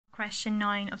question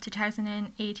 9 of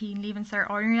 2018 Leaving Cert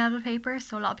ordinary level paper.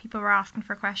 So a lot of people were asking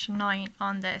for question 9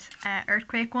 on this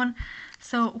earthquake one.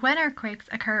 So when earthquakes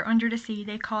occur under the sea,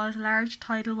 they cause large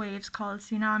tidal waves called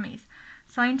tsunamis.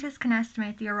 Scientists can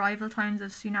estimate the arrival times of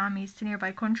tsunamis to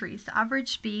nearby countries. The average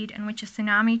speed in which a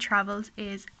tsunami travels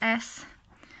is S,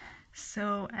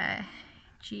 so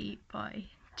G by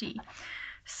D.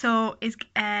 So is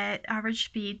average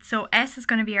speed. So S is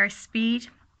going to be our speed,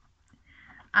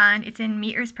 and it's in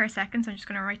meters per second, so I'm just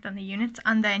going to write down the units.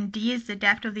 And then D is the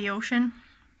depth of the ocean.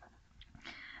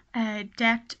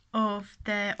 Depth of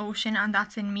the ocean, and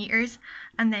that's in meters.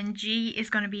 And then G is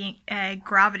going to be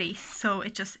gravity, so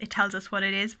it tells us what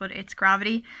it is, but it's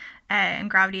gravity, and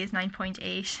gravity is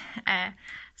 9.8.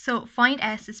 So find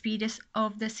S, the speed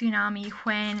of the tsunami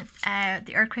when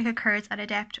the earthquake occurs at a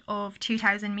depth of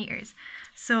 2,000 meters.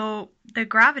 So the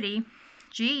gravity,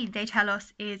 G, they tell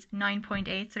us is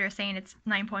 9.8, so they're saying it's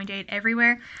 9.8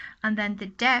 everywhere. And then the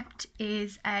depth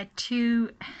is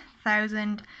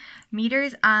 2,000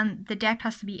 meters, and the depth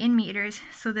has to be in meters.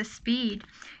 So the speed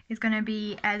is going to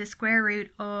be the square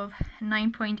root of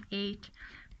 9.8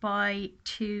 by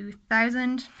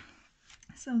 2,000.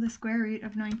 So the square root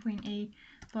of 9.8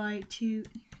 by 20.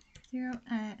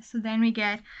 So then we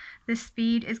get the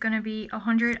speed is going to be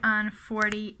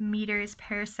 140 meters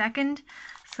per second.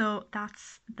 So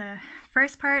that's the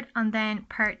first part. And then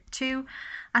part 2,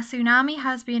 a tsunami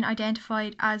has been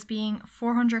identified as being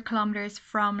 400 kilometers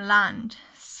from land.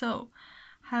 So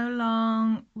how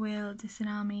long will the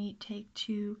tsunami take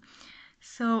to,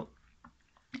 so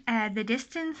the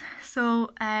distance,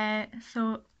 so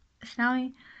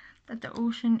tsunami that the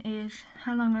ocean is,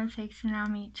 how long will it take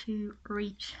tsunami to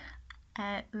reach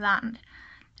land?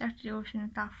 Depth of the ocean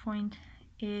at that point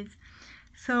is,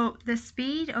 so the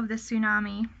speed of the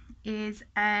tsunami is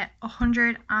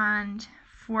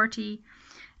 140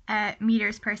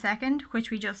 meters per second,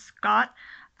 which we just got,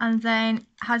 and then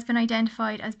has been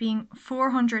identified as being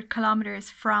 400 kilometers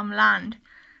from land.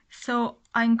 So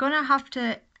I'm gonna have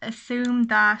to assume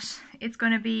that it's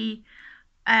gonna be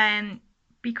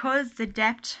because the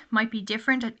depth might be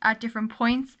different at different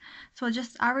points. So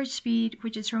just average speed,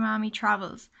 which is tsunami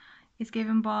travels, is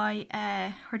given by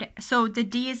so the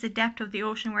D is the depth of the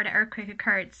ocean where the earthquake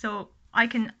occurred. So I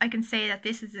can say that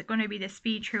this is going to be the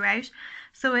speed throughout.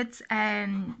 So its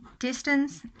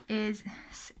distance is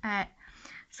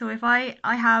so if I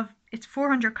have, it's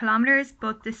 400 kilometers,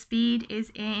 but the speed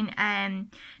is in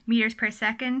meters per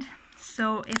second.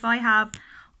 So if I have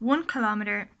 1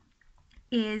 kilometer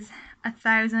is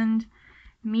 1,000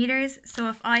 meters. So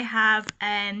if I have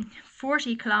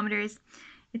 40 kilometers,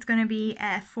 it's going to be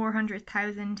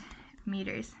 400,000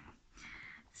 meters.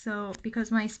 So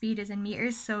because my speed is in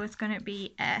meters, so it's going to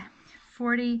be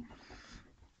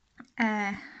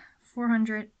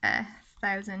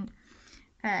 400,000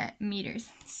 meters.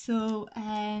 So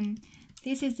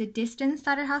this is the distance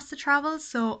that it has to travel.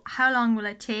 So how long will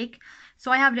it take?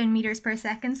 So I have it in meters per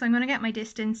second, so I'm going to get my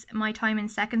distance, my time in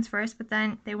seconds first, but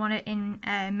then they want it in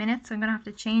minutes, so I'm going to have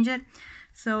to change it.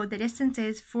 So the distance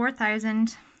is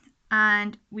 4,000,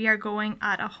 and we are going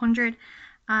at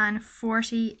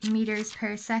 140 meters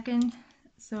per second.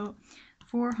 So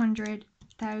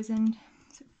 400,000,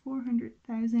 so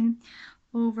 400,000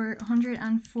 over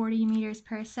 140 meters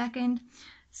per second.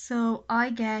 So I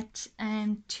get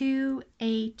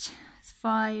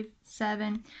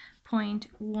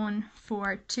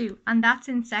 2857.142, and that's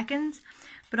in seconds.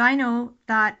 But I know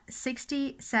that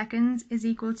 60 seconds is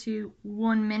equal to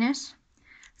 1 minute.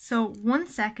 So 1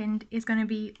 second is going to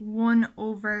be 1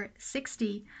 over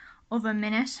 60 of a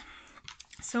minute.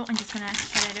 So I'm just going to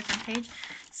get a different page.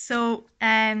 So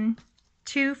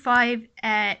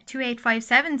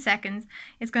 2857 seconds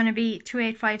is going to be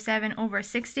 2857 over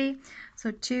 60.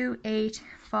 So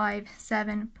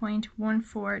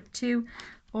 2857.142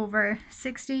 over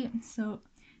 60. So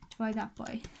divide that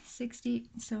by 60.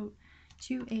 So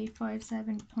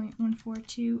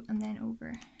 2857.142 and then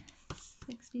over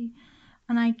 60.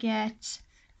 And I get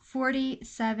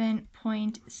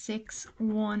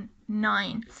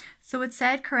 47.619. So it's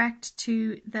said correct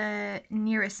to the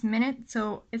nearest minute,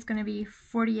 so it's going to be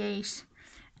 48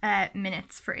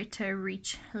 minutes for it to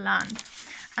reach land.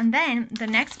 And then the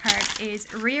next part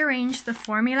is rearrange the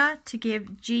formula to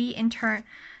give G in turn.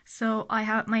 So I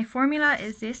have, my formula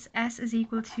is this: S is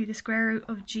equal to the square root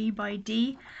of G by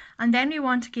D. And then we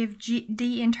want to give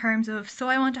D in terms of, so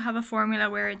I want to have a formula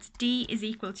where it's D is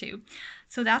equal to.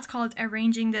 So that's called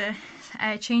arranging the,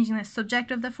 changing the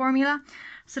subject of the formula.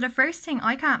 So the first thing,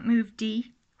 I can't move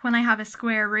D, when I have a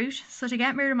square root. So to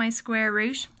get rid of my square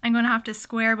root, I'm going to have to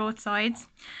square both sides.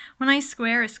 When I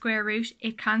square a square root,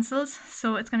 it cancels.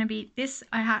 So it's going to be this,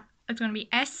 it's going to be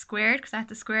s squared because I have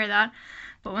to square that.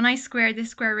 But when I square this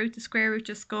square root, the square root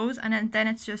just goes, and then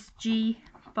it's just g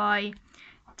by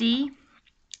d.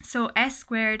 So s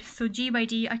squared, so g by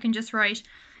d, I can just write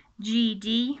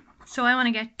gd. So I want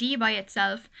to get d by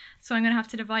itself, so I'm going to have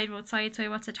to divide both sides by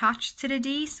what's attached to the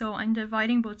d. So I'm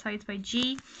dividing both sides by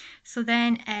g. So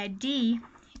then d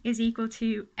is equal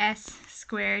to s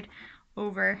squared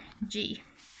over g.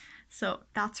 So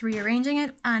that's rearranging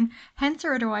it. And hence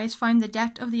or otherwise find the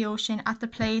depth of the ocean at the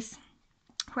place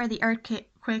where the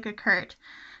earthquake occurred.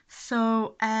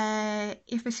 So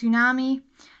if a tsunami,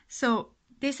 so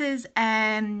this is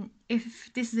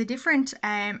if this is a different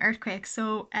earthquake,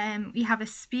 so we have a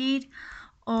speed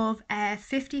of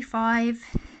 55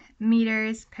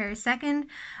 meters per second,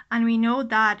 and we know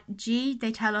that g,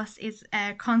 they tell us, is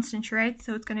constant throughout,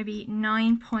 so it's going to be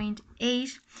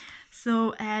 9.8.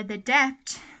 So the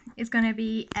depth is going to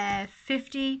be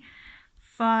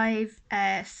 55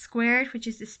 squared, which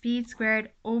is the speed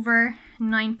squared, over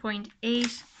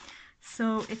 9.8.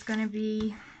 So it's going to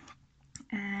be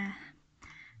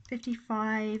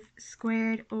 55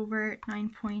 squared over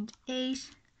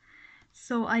 9.8.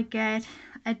 So I get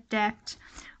a depth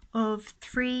of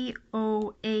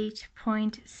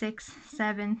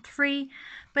 308.673,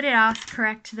 but it asks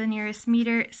correct to the nearest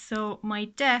meter, so my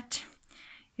depth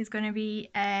is going to be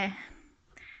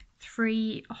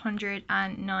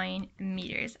 309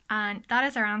 meters. And that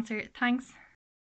is our answer. Thanks.